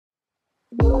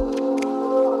Welcome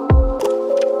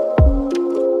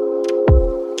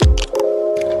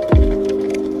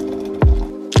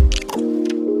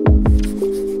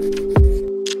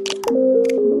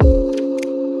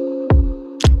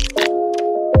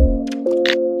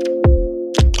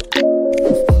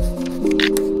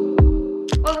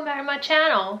back to my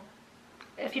channel.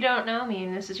 If you don't know me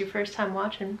and this is your first time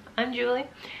watching, I'm Julie,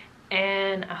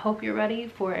 and I hope you're ready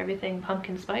for everything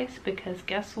pumpkin spice, because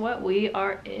guess what? We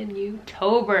are in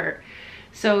Youtober.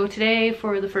 So today,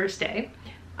 for the first day,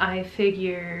 I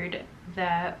figured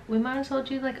that we might as well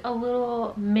do like a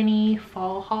little mini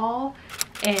fall haul.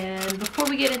 And before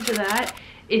we get into that,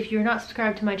 if you're not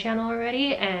subscribed to my channel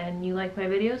already and you like my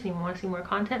videos and you want to see more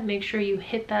content, make sure you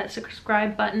hit that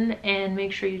subscribe button and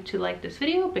make sure to like this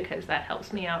video, because that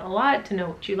helps me out a lot to know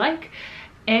what you like.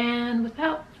 And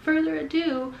without further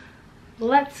ado,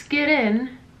 let's get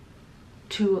in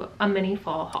to a mini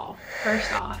fall haul.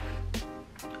 First off,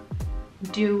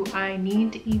 do I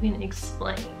need to even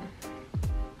explain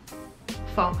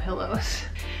fall pillows?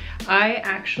 I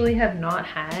actually have not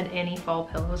had any fall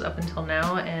pillows up until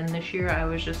now, and this year I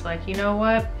was just like, you know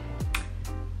what?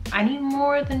 I need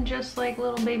more than just like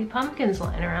little baby pumpkins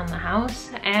lying around the house,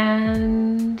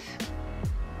 and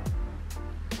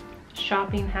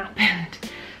shopping happened.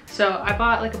 So I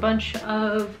bought like a bunch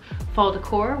of fall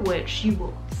decor, which you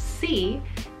will see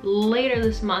later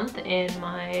this month in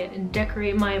my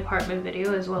decorate my apartment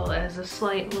video, as well as a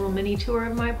slight little mini tour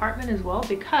of my apartment as well,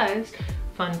 because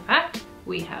fun fact,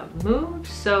 we have moved,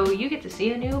 so you get to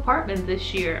see a new apartment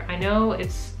this year. I know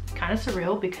it's kind of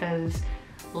surreal because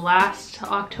last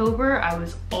October I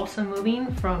was also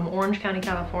moving from Orange County,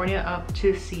 California up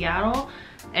to Seattle,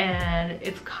 and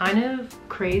it's kind of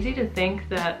crazy to think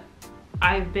that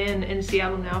I've been in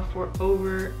Seattle now for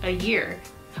over a year.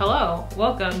 Hello,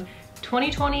 welcome.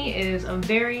 2020 is a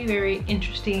very, very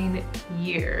interesting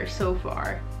year so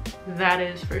far. That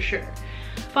is for sure.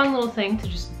 Fun little thing to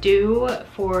just do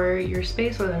for your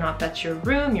space, whether or not that's your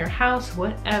room, your house,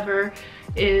 whatever,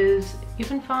 is you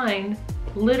can find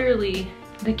literally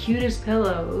the cutest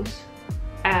pillows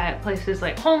at places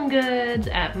like Home Goods,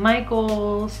 at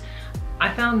Michael's.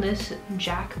 I found this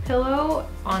Jack pillow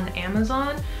on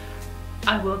Amazon.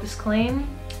 I will disclaim,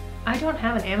 I don't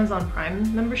have an Amazon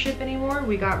Prime membership anymore.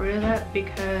 We got rid of that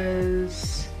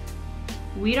because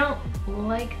we don't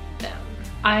like them.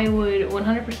 I would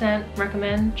 100%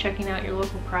 recommend checking out your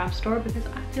local craft store, because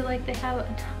I feel like they have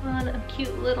a ton of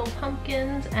cute little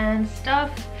pumpkins and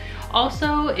stuff.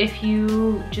 Also, if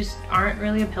you just aren't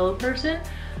really a pillow person,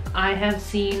 I have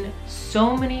seen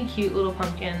so many cute little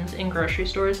pumpkins in grocery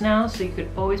stores now, so you could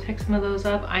always pick some of those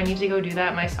up. I need to go do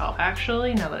that myself,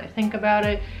 actually, now that I think about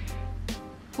it.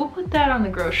 We'll put that on the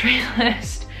grocery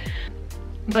list.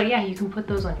 But yeah, you can put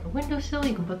those on your windowsill,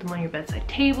 you can put them on your bedside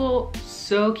table,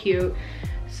 so cute.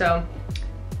 So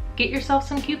get yourself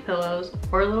some cute pillows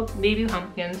or little baby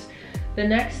pumpkins. The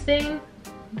next thing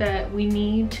that we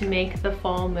need to make the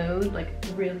fall mood, like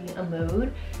really a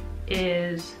mood,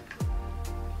 is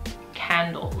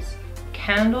candles.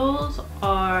 Candles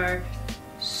are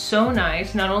so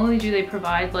nice. Not only do they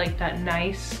provide like that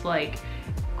nice, like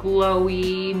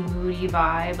glowy, moody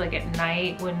vibe like at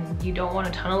night when you don't want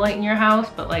a ton of light in your house,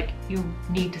 but like you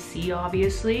need to see,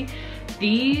 obviously.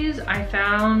 These I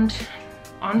found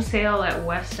on sale at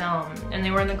West Elm, and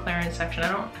they were in the clearance section.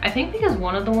 I think because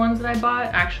one of the ones that I bought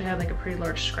actually had like a pretty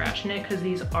large scratch in it, because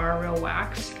these are real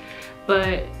wax,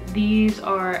 but these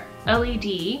are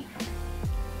LED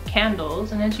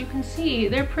candles, and as you can see,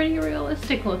 they're pretty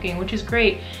realistic looking, which is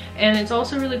great. And it's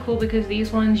also really cool because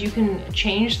these ones, you can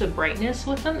change the brightness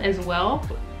with them as well.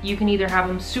 You can either have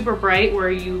them super bright where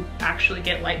you actually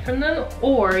get light from them,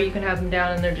 or you can have them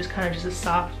down and they're just kind of just a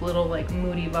soft little like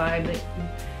moody vibe that you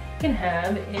can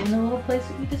have in the little place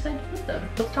that you decide to put them.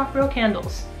 Let's talk real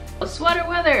candles. Sweater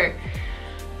weather.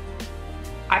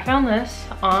 I found this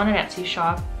on an Etsy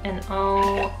shop, and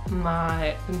oh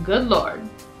my good lord.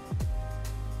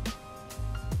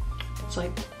 It's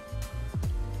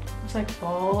like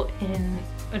fall in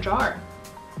a jar.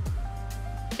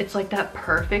 It's like that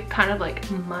perfect kind of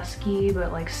like musky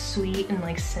but like sweet and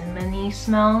like cinnamony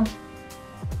smell.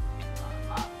 I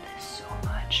love this so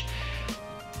much.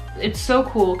 It's so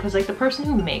cool because like the person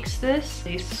who makes this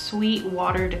is Sweet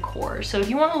Water Decor. So if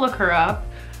you want to look her up,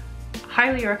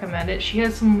 highly recommend it. She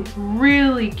has some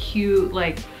really cute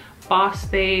like Boss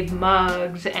Babe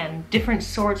mugs and different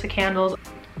sorts of candles.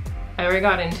 I already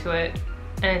got into it,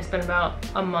 and it's been about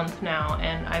a month now,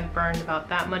 and I've burned about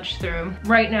that much through.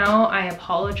 Right now, I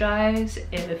apologize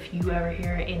if you ever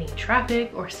hear any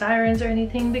traffic or sirens or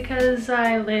anything, because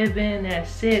I live in a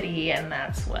city and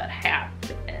that's what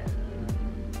happens.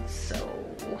 So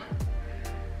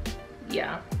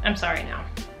yeah, I'm sorry now.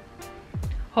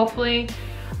 Hopefully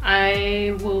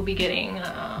I will be getting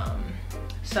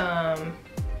some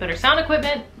better sound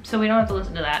equipment so we don't have to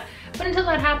listen to that. But until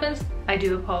that happens, I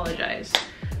do apologize.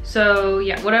 So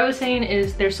yeah, what I was saying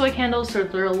is they're soy candles, so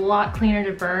they're a lot cleaner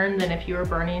to burn than if you were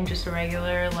burning just a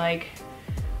regular, like,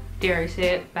 dare I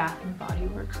say it, Bath and Body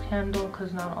Works candle,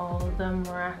 because not all of them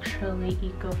are actually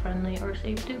eco-friendly or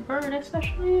safe to burn,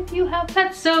 especially if you have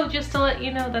pets. So just to let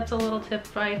you know, that's a little tip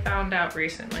I found out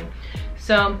recently.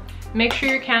 So make sure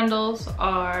your candles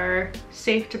are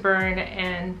safe to burn,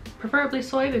 and preferably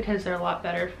soy, because they're a lot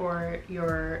better for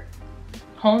your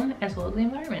home as well as the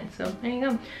environment. So there you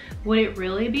go. Would it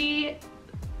really be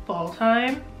fall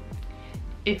time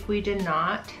if we did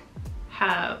not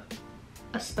have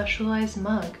a specialized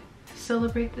mug to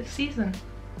celebrate this season?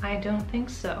 I don't think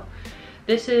so.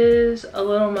 This is a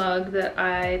little mug that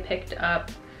I picked up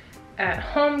at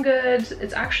Home Goods.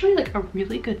 It's actually like a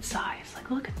really good size. Like,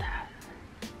 look at that.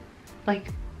 Like,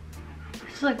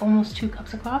 this is like almost 2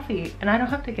 cups of coffee, and I don't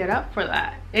have to get up for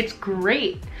that. It's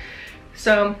great.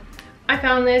 So I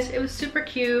found this. It was super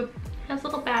cute. Has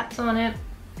little bats on it.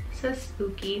 It says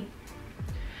spooky.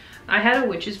 I had a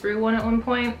witch's brew one at one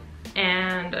point,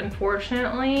 and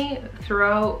unfortunately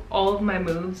throughout all of my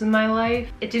moves in my life,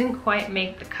 it didn't quite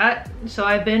make the cut. So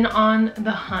I've been on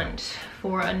the hunt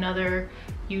for another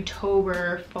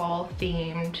Youtober fall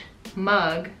themed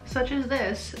mug such as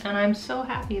this, and I'm so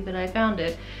happy that I found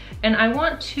it. And I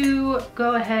want to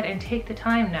go ahead and take the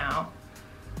time now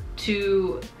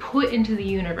to put into the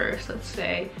universe, let's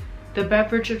say, the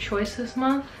beverage of choice this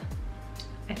month.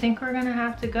 I think we're gonna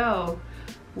have to go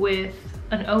with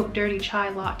an oat dirty chai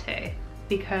latte,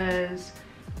 because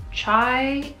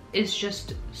chai is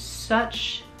just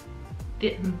such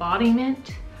the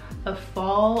embodiment of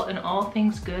fall and all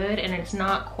things good, and it's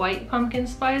not quite pumpkin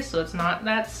spice, so it's not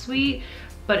that sweet,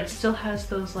 but it still has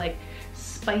those like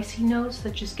spicy notes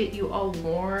that just get you all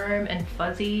warm and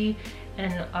fuzzy,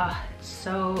 and it's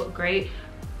so great.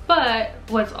 But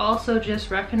what's also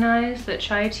just recognized that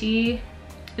chai tea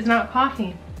is not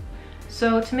coffee.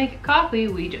 So to make it coffee,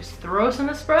 we just throw some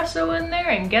espresso in there,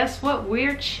 and guess what?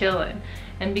 We're chilling.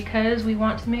 And because we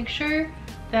want to make sure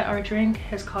that our drink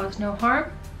has caused no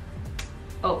harm,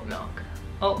 oat milk.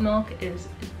 Oat milk is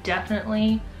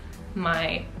definitely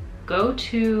my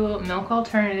go-to milk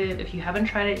alternative. If you haven't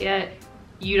tried it yet,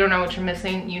 you don't know what you're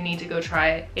missing. You need to go try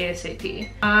it ASAP.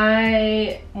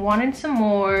 I wanted some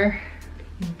more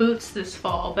boots this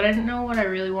fall, but I didn't know what I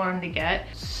really wanted to get.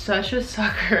 Such a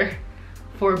sucker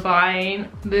for buying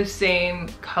the same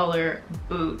color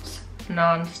boots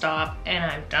non-stop, and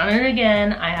I've done it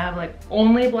again. I have like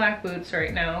only black boots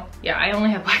right now. Yeah, I only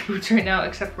have black boots right now,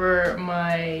 except for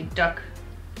my duck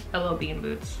LL Bean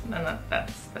boots, and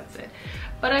that's it.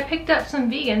 But I picked up some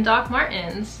vegan Doc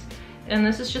Martens, and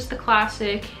this is just the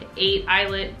classic 8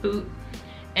 eyelet boot,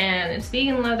 and it's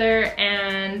vegan leather,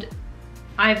 and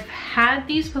I've had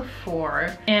these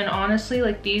before, and honestly,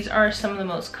 like, these are some of the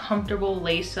most comfortable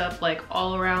lace up, like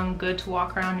all around good to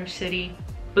walk around your city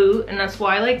boot. And that's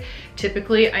why, like,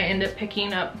 typically I end up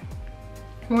picking up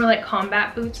more like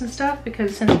combat boots and stuff,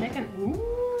 because since Nick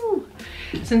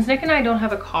and I don't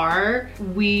have a car,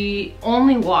 we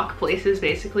only walk places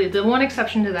basically. The one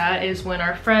exception to that is when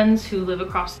our friends who live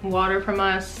across the water from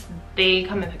us, they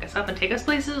come and pick us up and take us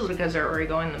places because they're already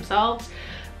going themselves.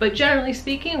 But generally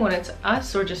speaking, when it's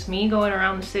us or just me going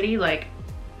around the city, like,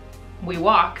 we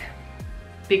walk,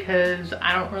 because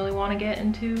I don't really want to get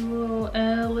into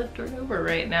a Lyft or Uber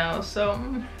right now. So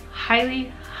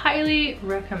highly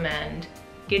recommend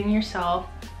getting yourself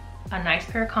a nice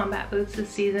pair of combat boots this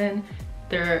season.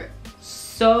 They're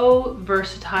so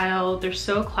versatile, they're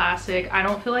so classic. I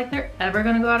don't feel like they're ever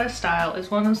gonna go out of style. It's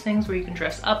one of those things where you can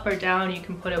dress up or down. You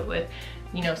can put it with,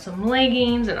 you know, some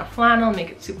leggings and a flannel, make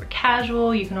it super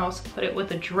casual. You can also put it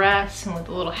with a dress and with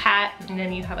a little hat, and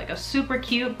then you have like a super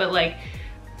cute but like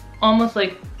almost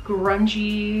like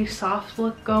grungy soft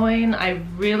look going. I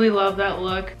really love that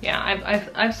look. Yeah,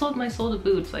 I've sold my soul to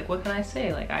boots. Like, what can I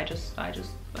say? Like, I just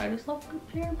love a good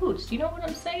pair of boots. Do you know what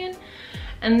I'm saying?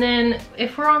 And then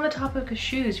if we're on the topic of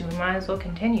shoes, we might as well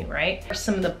continue, right?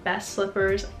 Some of the best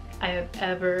slippers I have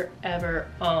ever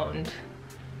owned.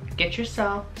 Get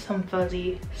yourself some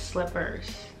fuzzy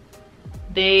slippers.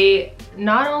 They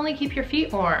not only keep your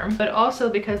feet warm, but also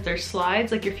because they're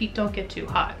slides, like, your feet don't get too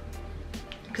hot.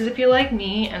 Because if you're like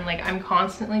me and like I'm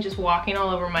constantly just walking all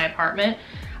over my apartment,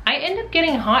 I end up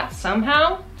getting hot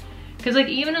somehow. Because like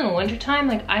even in the wintertime,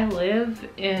 like I live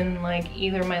in like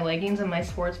either my leggings and my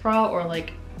sports bra or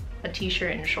like a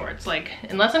t-shirt and shorts. Like,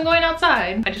 unless I'm going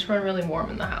outside, I just run really warm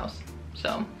in the house.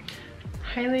 So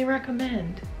highly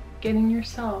recommend getting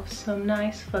yourself some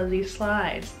nice fuzzy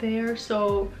slides. They are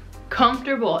so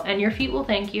comfortable, and your feet will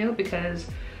thank you, because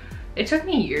it took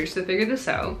me years to figure this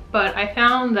out, but I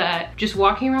found that just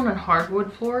walking around on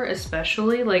hardwood floor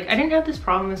especially, like I didn't have this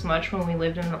problem as much when we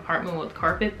lived in an apartment with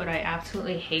carpet, but I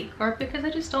absolutely hate carpet because I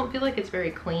just don't feel like it's very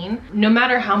clean. No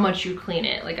matter how much you clean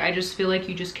it, like I just feel like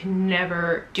you just can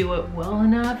never do it well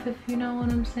enough, if you know what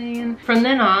I'm saying. From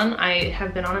then on, I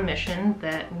have been on a mission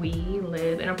that we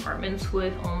live in apartments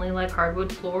with only like hardwood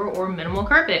floor or minimal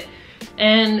carpet.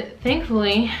 And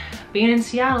thankfully, being in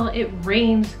Seattle, it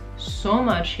rains so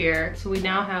much here, so we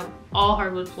now have all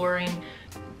hardwood flooring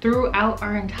throughout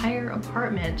our entire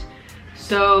apartment.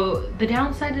 So the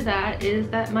downside to that is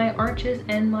that my arches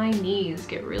and my knees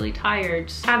get really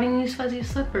tired. Having these fuzzy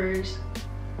slippers,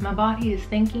 my body is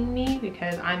thanking me,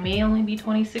 because I may only be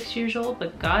 26 years old,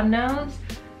 but God knows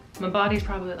my body's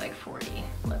probably like 40,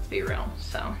 let's be real.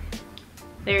 So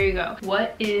there you go.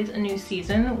 What is a new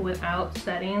season without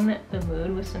setting the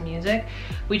mood with some music?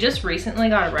 We just recently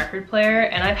got a record player,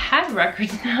 and I've had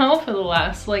records now for the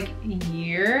last like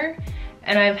year,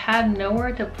 and I've had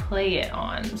nowhere to play it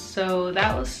on. So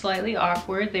that was slightly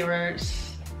awkward. They were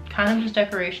kind of just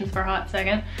decorations for a hot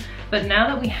second. But now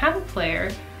that we have a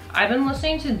player, I've been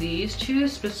listening to these two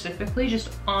specifically just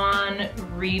on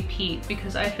repeat,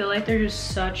 because I feel like they're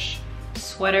just such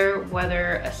sweater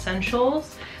weather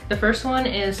essentials. The first one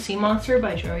is Sea Monster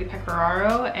by Joey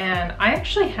Pecoraro, and I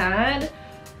actually had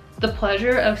the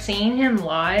pleasure of seeing him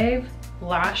live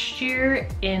last year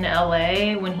in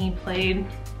LA when he played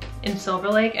in Silver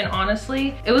Lake, and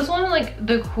honestly, it was one of like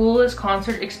the coolest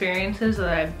concert experiences that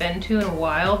I've been to in a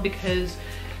while, because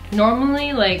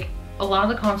normally like a lot of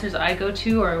the concerts I go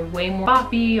to are way more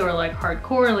poppy or like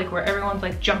hardcore, like where everyone's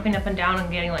like jumping up and down and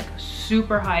getting like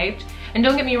super hyped. And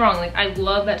don't get me wrong, like I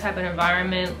love that type of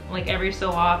environment like every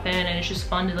so often, and it's just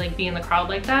fun to like be in the crowd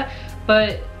like that.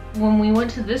 But when we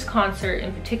went to this concert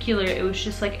in particular, it was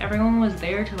just like everyone was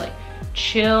there to like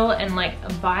chill and like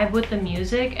vibe with the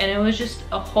music, and it was just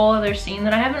a whole other scene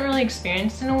that I haven't really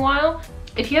experienced in a while.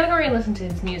 If you haven't already listened to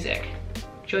his music,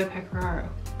 Joey Pecoraro,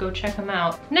 go check him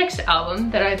out. Next album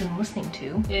that I've been listening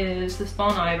to is this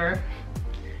Bon Iver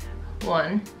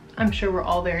one. I'm sure we're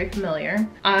all very familiar.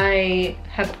 I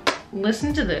have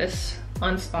listened to this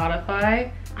on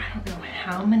Spotify, I don't know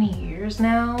how many years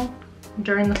now,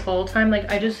 during the fall time.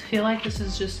 Like I just feel like this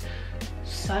is just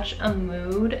such a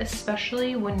mood,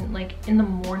 especially when like in the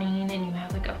morning and you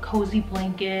have like a cozy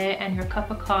blanket and your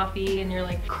cup of coffee and you're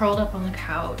like curled up on the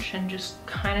couch and just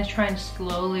kind of trying to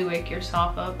slowly wake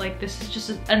yourself up. Like this is just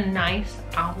a nice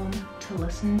album to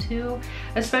listen to,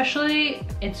 especially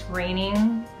it's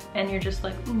raining and you're just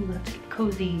like, ooh, let's get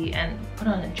cozy and put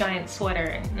on a giant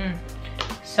sweater, and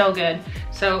so good.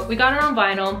 So we got it on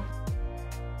vinyl.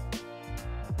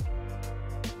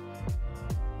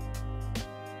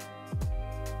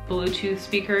 Bluetooth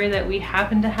speaker that we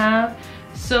happen to have.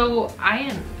 So I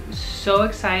am so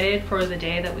excited for the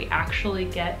day that we actually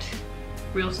get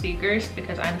real speakers,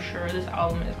 because I'm sure this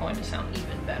album is going to sound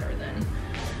even better then.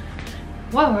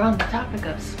 While we're on the topic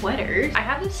of sweaters, I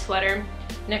have this sweater.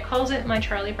 Nick calls it my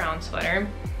Charlie Brown sweater.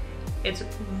 It's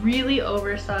really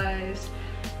oversized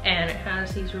and it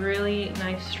has these really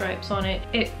nice stripes on it.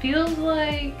 It feels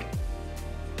like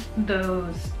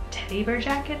those teddy bear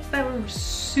jackets that were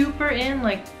super in,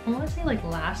 like I want to say like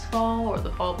last fall or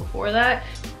the fall before that.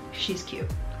 She's cute.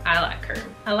 I like her.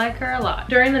 I like her a lot.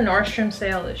 During the Nordstrom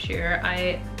sale this year,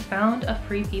 I found a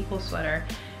Free People sweater,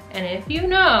 and if you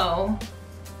know,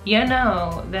 you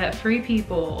know that Free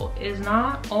People is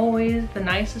not always the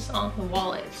nicest on the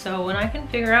wallet. So when I can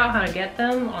figure out how to get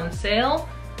them on sale,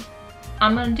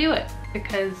 I'm gonna do it,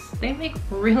 because they make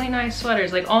really nice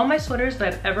sweaters. Like all my sweaters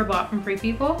that I've ever bought from Free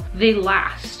People, they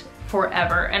last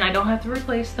forever and I don't have to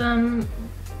replace them.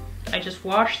 I just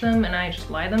wash them and I just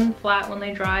lie them flat when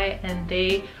they dry and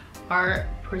they are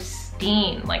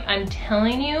pristine. Like I'm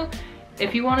telling you,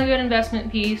 if you want a good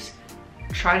investment piece,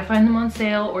 try to find them on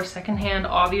sale or secondhand,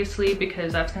 obviously,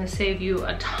 because that's gonna save you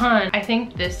a ton. I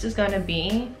think this is gonna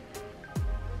be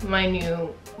my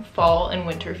new fall and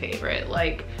winter favorite.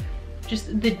 Like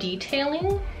just the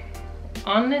detailing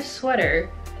on this sweater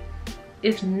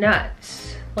is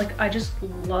nuts. Like I just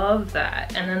love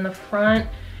that. And then the front,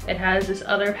 it has this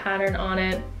other pattern on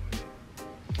it.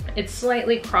 It's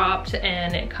slightly cropped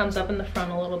and it comes up in the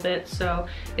front a little bit, so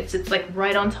it's like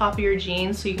right on top of your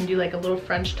jeans, so you can do like a little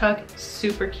French tuck. It's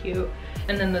super cute.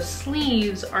 And then the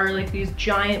sleeves are like these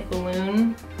giant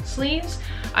balloon sleeves.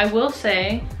 I will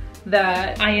say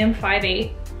that I am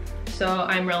 5'8", so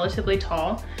I'm relatively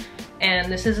tall,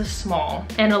 and this is a small.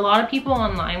 And a lot of people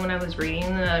online, when I was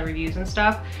reading the reviews and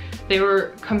stuff, they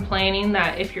were complaining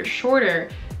that if you're shorter,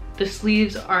 the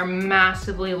sleeves are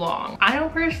massively long. I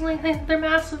don't personally think they're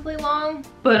massively long,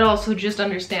 but also just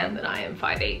understand that I am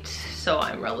 5'8", so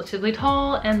I'm relatively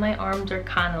tall and my arms are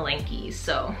kind of lanky.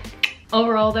 So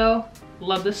overall though,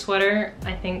 love this sweater.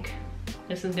 I think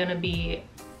this is gonna be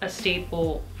a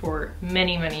staple for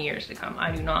many, many years to come.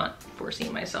 I do not foresee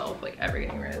myself like ever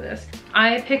getting rid of this.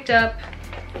 I picked up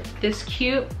this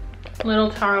cute little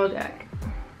taro deck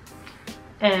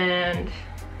and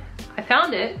I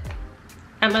found it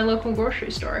at my local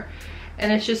grocery store.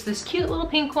 And it's just this cute little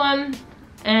pink one.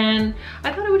 And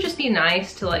I thought it would just be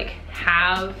nice to like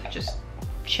have just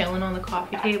chilling on the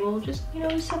coffee table, just, you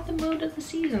know, set the mood of the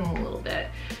season a little bit.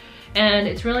 And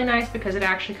it's really nice because it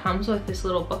actually comes with this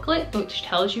little booklet which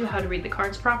tells you how to read the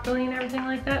cards properly and everything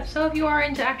like that. So if you are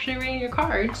into actually reading your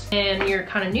cards and you're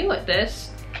kind of new at this,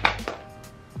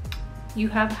 you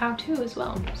have a how-to as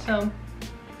well. So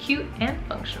cute and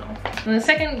functional. And the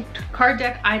second card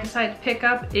deck I decided to pick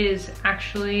up is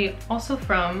actually also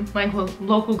from my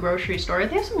local grocery store.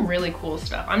 They have some really cool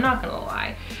stuff, I'm not gonna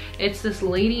lie. It's this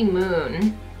Lady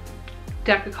Moon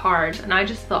deck of cards, and I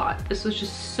just thought this was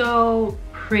just so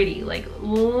pretty. Like,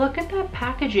 look at that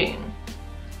packaging.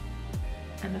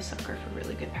 I'm a sucker for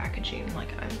really good packaging. Like,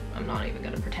 I'm not even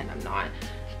gonna pretend I'm not.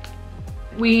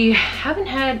 We haven't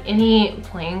had any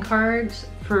playing cards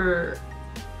for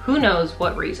who knows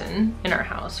what reason in our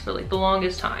house for like the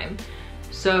longest time.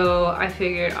 So I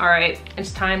figured, all right,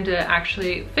 it's time to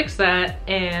actually fix that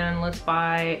and let's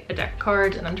buy a deck of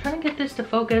cards. And I'm trying to get this to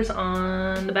focus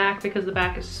on the back because the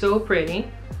back is so pretty.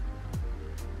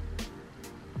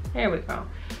 There we go.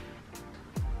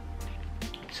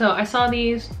 So I saw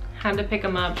these, had to pick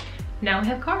them up. Now we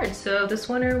have cards. So this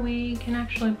winter we can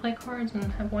actually play cards and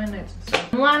have wine nights and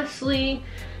stuff. And lastly,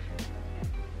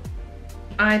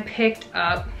 I picked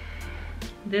up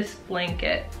this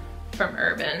blanket from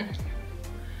Urban.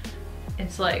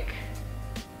 It's like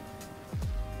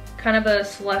kind of a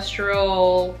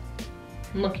celestial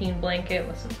looking blanket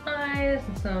with some eyes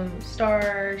and some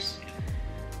stars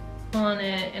on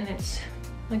it, and it's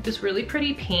like this really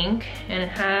pretty pink and it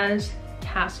has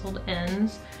tasseled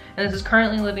ends. And this is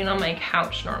currently living on my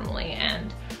couch normally,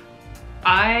 and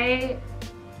I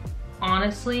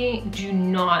honestly do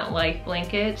not like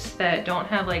blankets that don't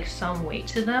have like some weight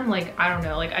to them. Like, I don't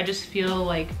know, like I just feel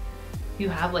like you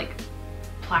have like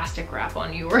plastic wrap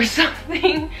on you or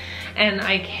something, and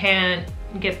I can't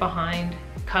get behind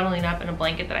cuddling up in a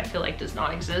blanket that I feel like does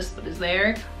not exist but is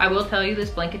there. I will tell you, this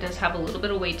blanket does have a little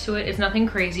bit of weight to it. It's nothing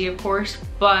crazy, of course,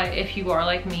 but if you are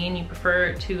like me and you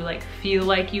prefer to like feel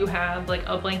like you have like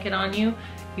a blanket on you,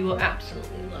 you will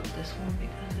absolutely love this one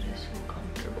because it is so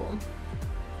comfortable.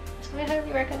 So I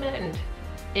highly recommend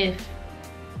if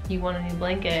you want a new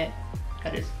blanket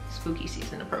that is spooky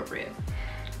season appropriate.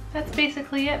 That's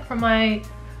basically it for my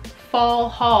fall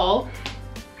haul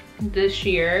this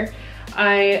year.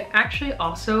 I actually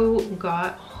also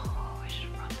got, oh, I should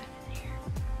have brought that in here.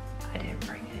 I didn't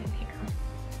bring it in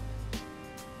here.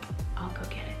 I'll go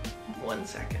get it. 1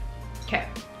 second. Okay.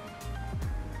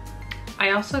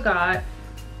 I also got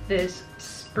this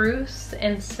spruce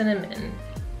and cinnamon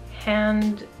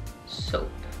hand soap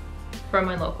from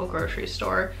my local grocery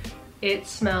store. It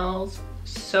smells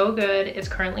so good. It's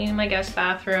currently in my guest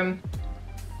bathroom.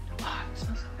 Oh, it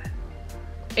smells so good.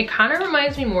 It kind of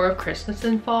reminds me more of Christmas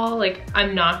than fall, like,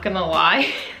 I'm not gonna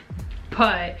lie.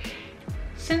 But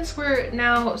since we're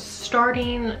now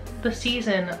starting the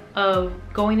season of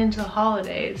going into the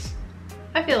holidays,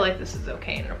 I feel like this is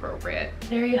okay and appropriate.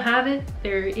 There you have it.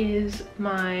 There is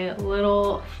my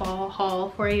little fall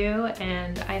haul for you,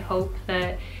 and I hope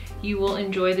that you will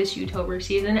enjoy this Youtober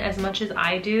season as much as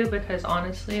I do, because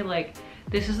honestly, like,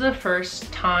 this is the first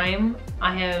time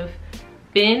I have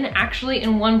been actually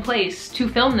in one place to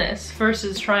film this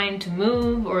versus trying to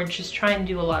move or just trying to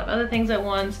do a lot of other things at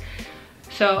once.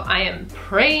 So I am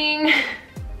praying,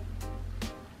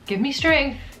 give me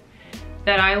strength,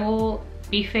 that I will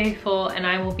be faithful and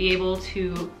I will be able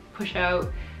to push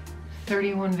out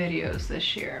 31 videos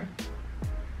this year.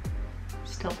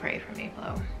 Still pray for me,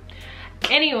 Flo.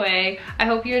 Anyway, I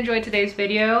hope you enjoyed today's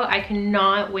video. I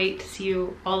cannot wait to see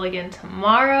you all again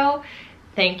tomorrow.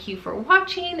 Thank you for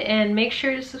watching, and make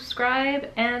sure to subscribe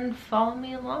and follow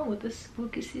me along with the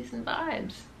spooky season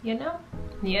vibes. You know?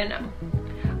 You know.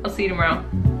 I'll see you tomorrow.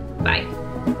 Bye.